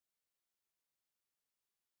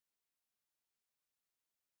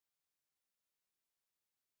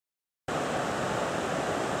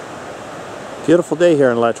Beautiful day here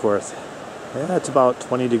in Letchworth. Yeah, it's about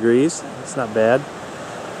 20 degrees. It's not bad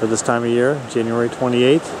for this time of year, January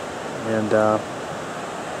 28th. And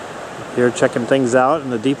here checking things out in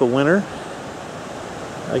the deep of winter.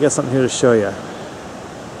 I got something here to show you.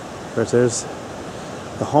 Of course, there's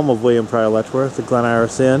the home of William Pryor Letchworth, the Glen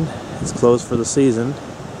Iris Inn. It's closed for the season.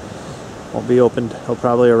 Won't be open till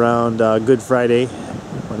probably around Good Friday,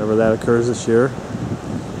 whenever that occurs this year.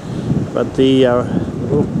 But the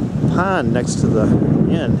little pond next to the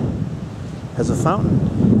inn has a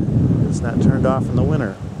fountain. It's not turned off in the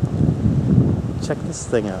winter. Check this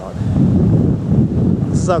thing out.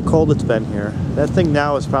 This is how cold it's been here. That thing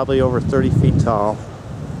now is probably over 30 feet tall.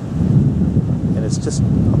 And it's just a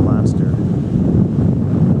monster.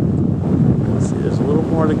 Let's see, there's a little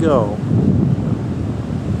more to go.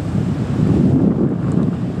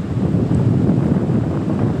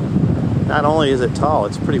 Not only is it tall,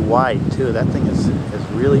 it's pretty wide too. That thing is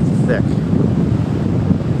really thick.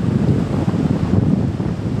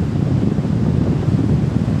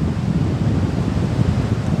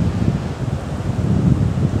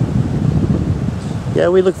 Yeah,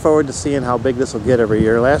 we look forward to seeing how big this will get every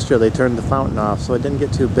year. Last year they turned the fountain off, so it didn't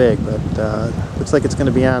get too big, but looks like it's going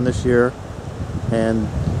to be on this year. And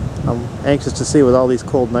I'm anxious to see, with all these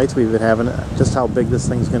cold nights we've been having, just how big this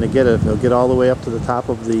thing's going to get. If it'll get all the way up to the top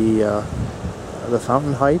of the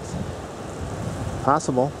fountain height.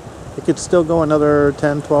 Possible. It could still go another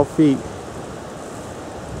 10, 12 feet.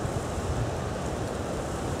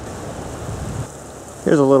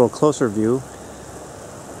 Here's a little closer view.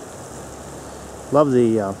 Love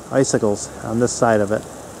the icicles on this side of it.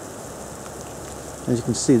 As you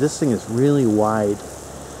can see, this thing is really wide.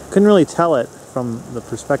 Couldn't really tell it from the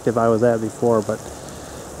perspective I was at before, but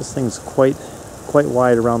this thing's quite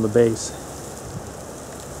wide around the base.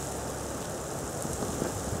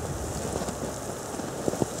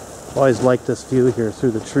 Always like this view here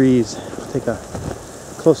through the trees. Take a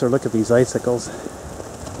closer look at these icicles.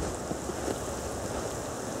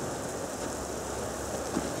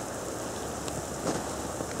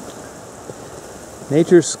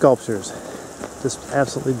 Nature's sculptures, just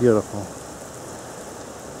absolutely beautiful.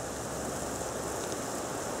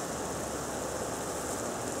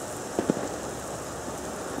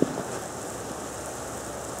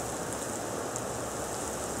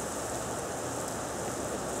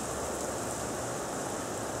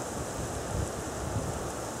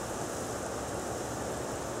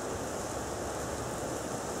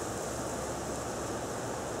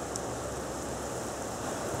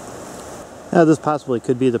 Now, this possibly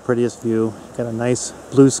could be the prettiest view. Got a nice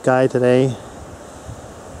blue sky today.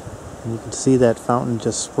 And you can see that fountain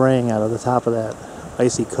just spraying out of the top of that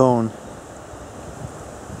icy cone.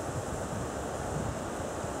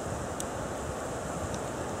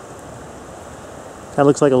 That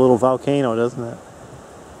looks like a little volcano, doesn't it?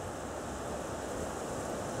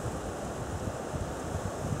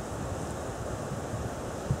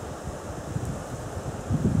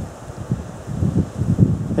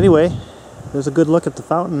 Anyway, there's a good look at the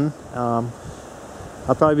fountain. I'll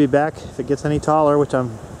probably be back if it gets any taller, which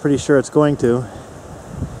I'm pretty sure it's going to,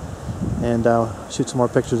 and I'll shoot some more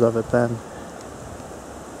pictures of it then.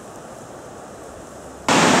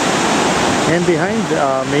 And behind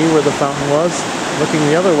me, where the fountain was, looking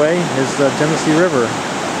the other way, is the Genesee River.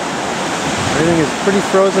 Everything is pretty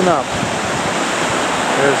frozen up.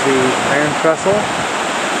 There's the Iron Trestle,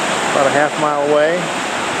 about a half-mile away,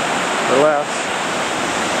 or less.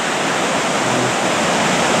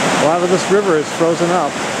 A lot of this river is frozen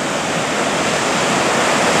up.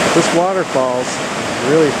 This waterfall's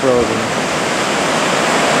really frozen.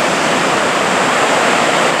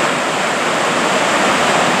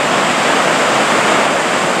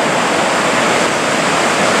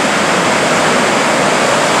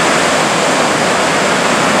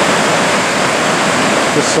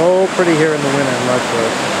 It's so pretty here in the winter in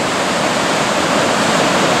Letchworth.